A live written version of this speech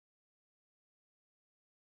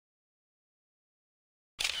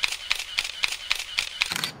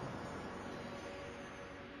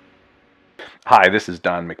Hi, this is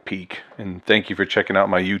Don McPeak, and thank you for checking out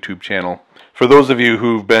my YouTube channel. For those of you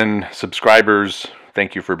who've been subscribers,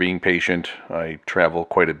 thank you for being patient. I travel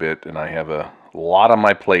quite a bit, and I have a lot on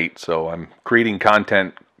my plate, so I'm creating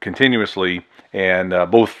content continuously, and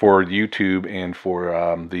both for YouTube and for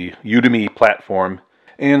the Udemy platform.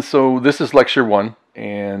 And so this is lecture 1.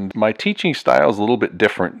 And my teaching style is a little bit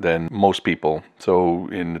different than most people. So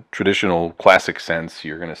in the traditional classic sense,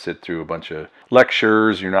 you're going to sit through a bunch of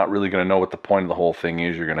lectures. You're not really going to know what the point of the whole thing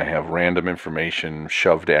is. You're going to have random information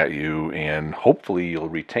shoved at you, and hopefully you'll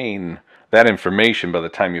retain that information by the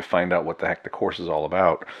time you find out what the heck the course is all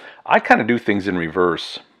about. I kind of do things in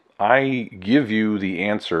reverse. I give you the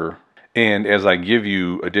answer, and as I give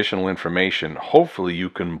you additional information, hopefully you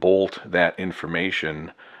can bolt that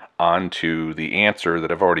information onto the answer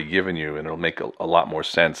that I've already given you, and it'll make a lot more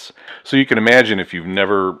sense. So you can imagine if you've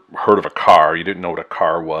never heard of a car, you didn't know what a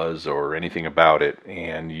car was or anything about it,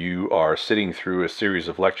 and you are sitting through a series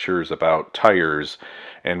of lectures about tires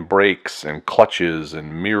and brakes and clutches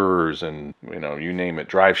and mirrors and, you name it,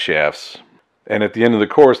 drive shafts. And at the end of the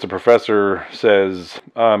course, the professor says,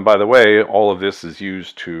 by the way, all of this is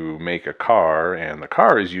used to make a car, and the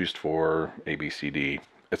car is used for A, B, C, D,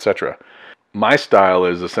 etc. My style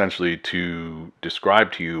is essentially to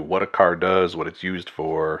describe to you what a car does, what it's used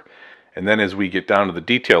for, and then as we get down to the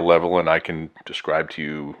detail level, and I can describe to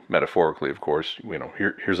you metaphorically, of course,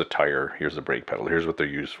 here's a tire, here's a brake pedal, here's what they're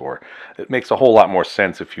used for. It makes a whole lot more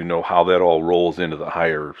sense if you know how that all rolls into the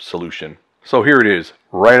higher solution. So here it is,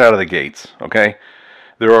 right out of the gates, okay?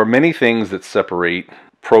 There are many things that separate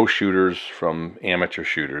pro shooters from amateur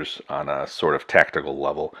shooters on a sort of tactical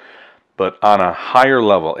level. But on a higher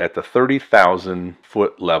level, at the 30,000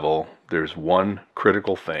 foot level, there's one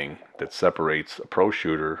critical thing that separates a pro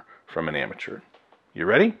shooter from an amateur. You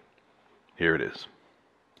ready? Here it is.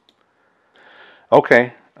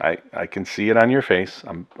 Okay, I can see it on your face.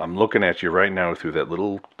 I'm looking at you right now through that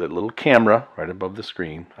little camera right above the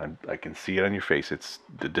screen. I can see it on your face. It's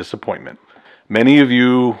the disappointment. Many of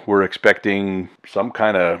you were expecting some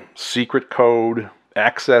kind of secret code,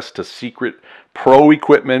 access to secret pro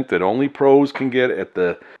equipment that only pros can get at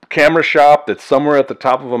the camera shop that's somewhere at the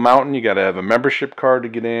top of a mountain. You got to have a membership card to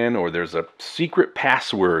get in, or there's a secret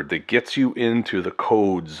password that gets you into the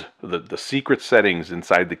codes, the secret settings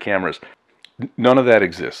inside the cameras. None of that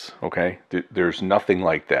exists, okay? There's nothing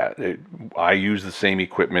like that. I use the same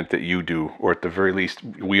equipment that you do, or at the very least,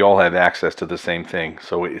 we all have access to the same thing.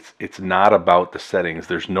 So it's not about the settings.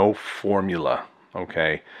 There's no formula,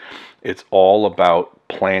 okay? It's all about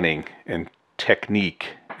planning and technique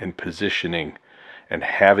and positioning and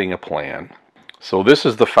having a plan. So this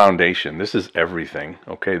is the foundation. This is everything,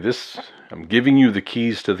 okay? I'm giving you the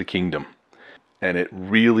keys to the kingdom, and it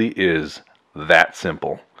really is that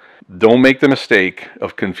simple. Don't make the mistake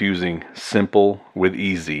of confusing simple with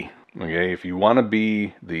easy, okay? If you want to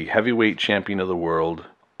be the heavyweight champion of the world,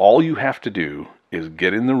 all you have to do is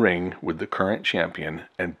get in the ring with the current champion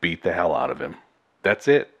and beat the hell out of him. That's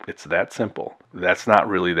it. It's that simple. That's not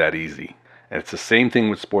really that easy. And it's the same thing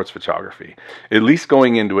with sports photography. At least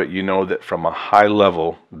going into it, you know that from a high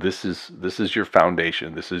level, this is your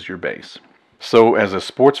foundation. This is your base. So as a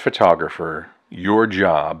sports photographer, your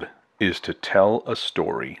job is to tell a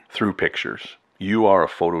story through pictures. You are a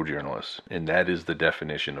photojournalist, and that is the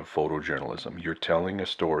definition of photojournalism. You're telling a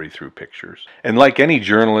story through pictures. And like any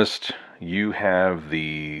journalist, you have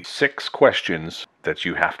the 6 questions that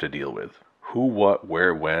you have to deal with. Who, what,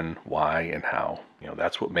 where, when, why, and how.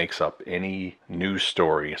 That's what makes up any news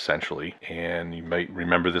story, essentially. And you might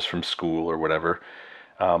remember this from school or whatever.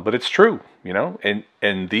 But it's true,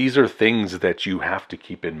 And these are things that you have to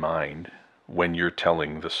keep in mind when you're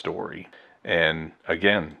telling the story. And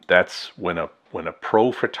again, that's when a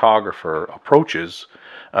pro photographer approaches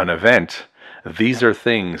an event, these are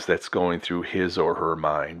things that's going through his or her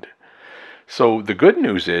mind. So the good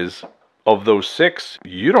news is, of those 6,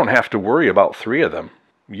 you don't have to worry about 3 of them.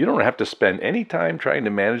 You don't have to spend any time trying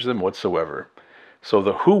to manage them whatsoever. So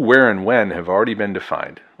the who, where, and when have already been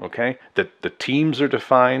defined, okay? The teams are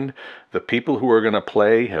defined. The people who are going to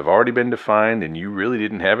play have already been defined, and you really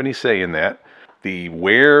didn't have any say in that. The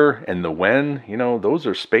where and the when, those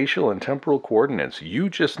are spatial and temporal coordinates. You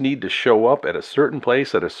just need to show up at a certain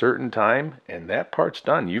place at a certain time, and that part's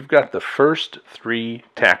done. You've got the first 3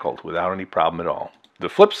 tackled without any problem at all. The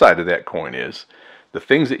flip side of that coin is the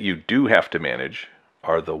things that you do have to manage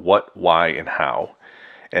are the what, why, and how.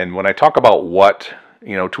 And when I talk about what,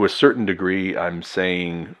 to a certain degree, I'm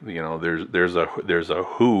saying, there's a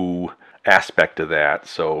who aspect of that.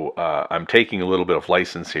 So I'm taking a little bit of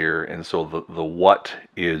license here, and so the what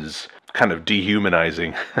is kind of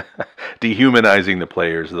dehumanizing, dehumanizing the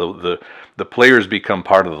players. The players become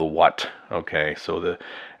part of the what. Okay, so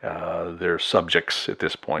they're subjects at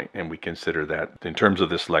this point, and we consider that in terms of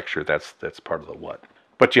this lecture, that's part of the what.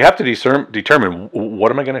 But you have to determine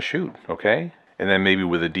what am I going to shoot, okay? And then maybe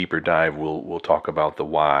with a deeper dive, we'll talk about the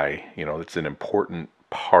why. You know, it's an important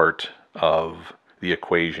part of the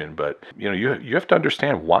equation, but you have to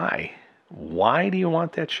understand why. Why do you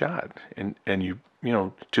want that shot? And you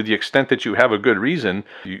know, to the extent that you have a good reason,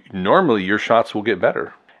 normally your shots will get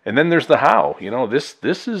better. And then there's the how. You know, this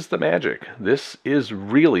is the magic. This is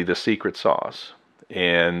really the secret sauce,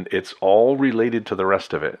 and it's all related to the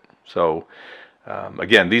rest of it. So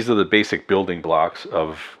again, these are the basic building blocks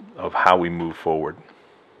of how we move forward.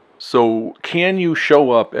 So can you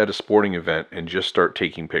show up at a sporting event and just start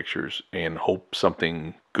taking pictures and hope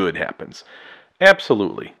something good happens?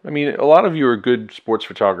 Absolutely. I mean, a lot of you are good sports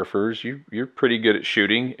photographers. You're pretty good at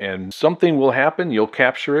shooting, and something will happen. You'll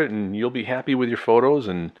capture it, and you'll be happy with your photos,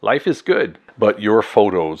 and life is good. But your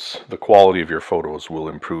photos, the quality of your photos will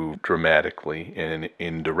improve dramatically and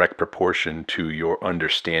in direct proportion to your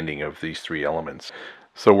understanding of these three elements.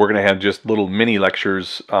 So we're going to have just little mini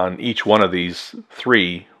lectures on each one of these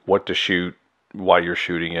three: what to shoot, why you're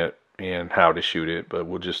shooting it, and how to shoot it. But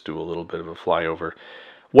we'll just do a little bit of a flyover.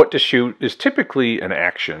 What to shoot is typically an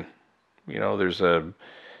action. You know,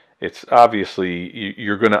 it's obviously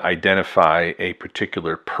you're going to identify a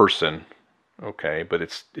particular person, okay, but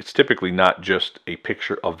it's typically not just a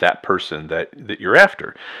picture of that person that you're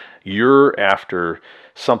after. You're after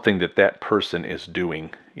something that person is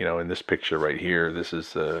doing. You know, in this picture right here, this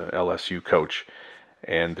is the LSU coach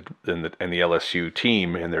and the LSU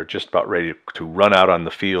team, and they're just about ready to run out on the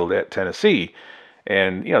field at Tennessee.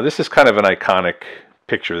 And you know, this is kind of an iconic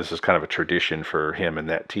picture. This is kind of a tradition for him and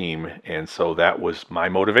that team, and so that was my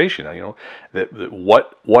motivation. You know, that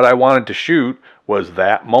what I wanted to shoot was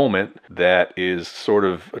that moment that is sort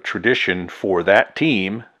of a tradition for that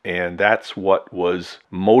team, and that's what was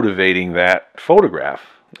motivating that photograph.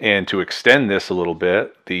 And to extend this a little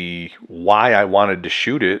bit, the why I wanted to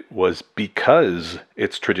shoot it was because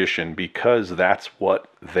it's tradition, because that's what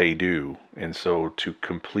they do. And so to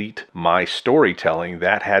complete my storytelling,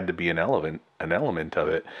 that had to be an element of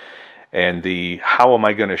it. And the how am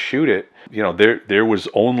I going to shoot it? You know, there was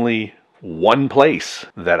only one place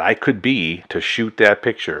that I could be to shoot that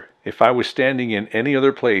picture. If I was standing in any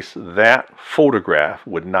other place, that photograph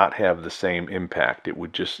would not have the same impact. It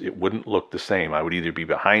wouldn't look the same. I would either be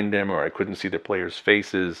behind them, or I couldn't see the players'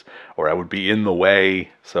 faces, or I would be in the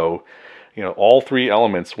way. So, you know, all three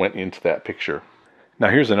elements went into that picture. Now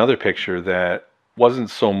here's another picture that wasn't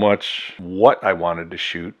so much what I wanted to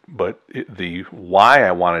shoot, but the why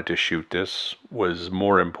I wanted to shoot this was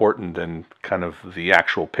more important than kind of the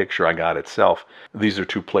actual picture I got itself. These are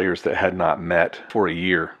two players that had not met for a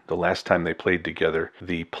year. The last time they played together,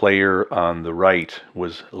 the player on the right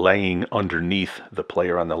was laying underneath the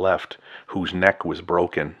player on the left, whose neck was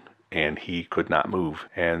broken and he could not move.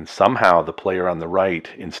 And somehow the player on the right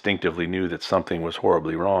instinctively knew that something was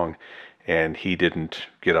horribly wrong, and he didn't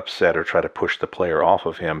get upset or try to push the player off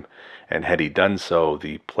of him. And had he done so,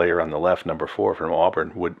 the player on the left, number 4 from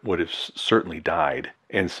Auburn, would have certainly died.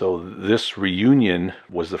 And so this reunion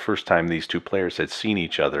was the first time these two players had seen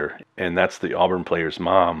each other, and that's the Auburn player's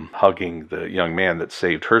mom hugging the young man that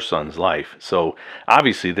saved her son's life. So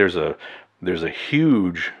obviously there's a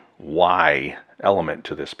huge why element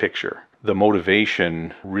to this picture. The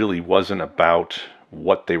motivation really wasn't about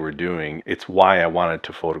what they were doing. It's why I wanted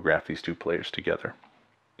to photograph these two players together.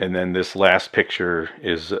 And then this last picture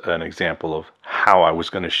is an example of how I was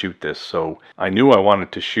going to shoot this. So I knew I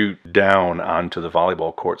wanted to shoot down onto the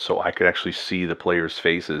volleyball court so I could actually see the players'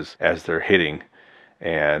 faces as they're hitting.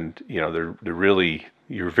 And, you know,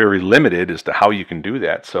 you're very limited as to how you can do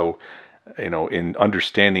that. So, you know, in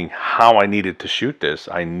understanding how I needed to shoot this,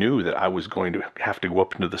 I knew that I was going to have to go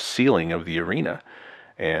up into the ceiling of the arena.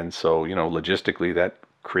 And so, you know, logistically, that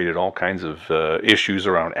created all kinds of issues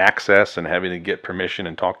around access and having to get permission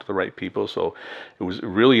and talk to the right people. So it was a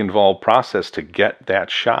really involved process to get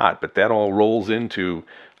that shot, but that all rolls into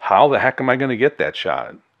how the heck am I going to get that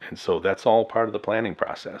shot? And so that's all part of the planning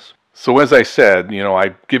process. So as I said, you know,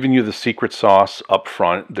 I've given you the secret sauce up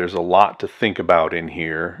front. There's a lot to think about in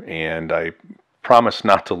here, and I promise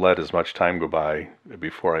not to let as much time go by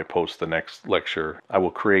before I post the next lecture. I will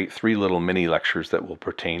create 3 little mini lectures that will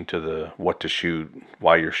pertain to the what to shoot,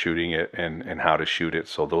 why you're shooting it, and how to shoot it.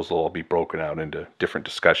 So those will all be broken out into different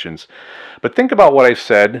discussions. But think about what I've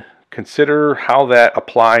said. Consider how that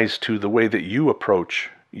applies to the way that you approach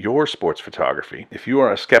your sports photography. If you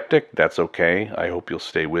are a skeptic, that's okay. I hope you'll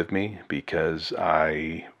stay with me because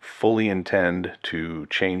I fully intend to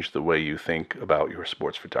change the way you think about your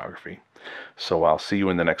sports photography. So I'll see you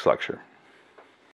in the next lecture.